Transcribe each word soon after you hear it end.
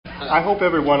I hope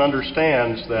everyone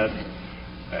understands that,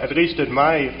 at least in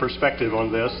my perspective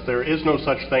on this, there is no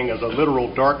such thing as a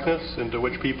literal darkness into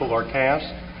which people are cast.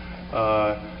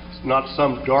 Not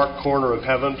some dark corner of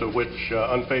heaven to which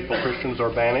unfaithful Christians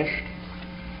are banished.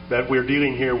 That we're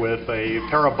dealing here with a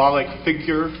parabolic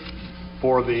figure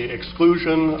for the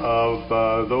exclusion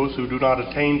of those who do not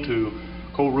attain to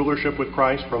co-rulership with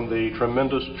Christ from the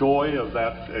tremendous joy of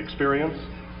that experience.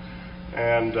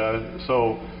 And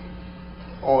so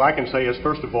all I can say is,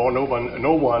 first of all,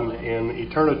 no one in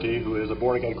eternity who is a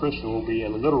born-again Christian will be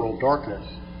in literal darkness.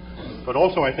 But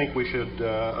also I think we should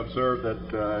observe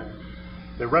that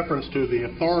the reference to the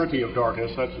authority of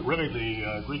darkness, that's really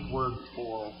the Greek word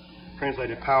for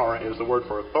translated power is the word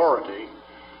for authority.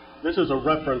 This is a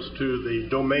reference to the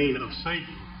domain of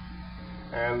Satan.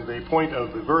 And the point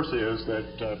of the verse is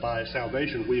that by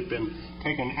salvation we've been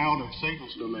taken out of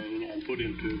Satan's domain and put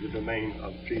into the domain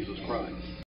of Jesus Christ.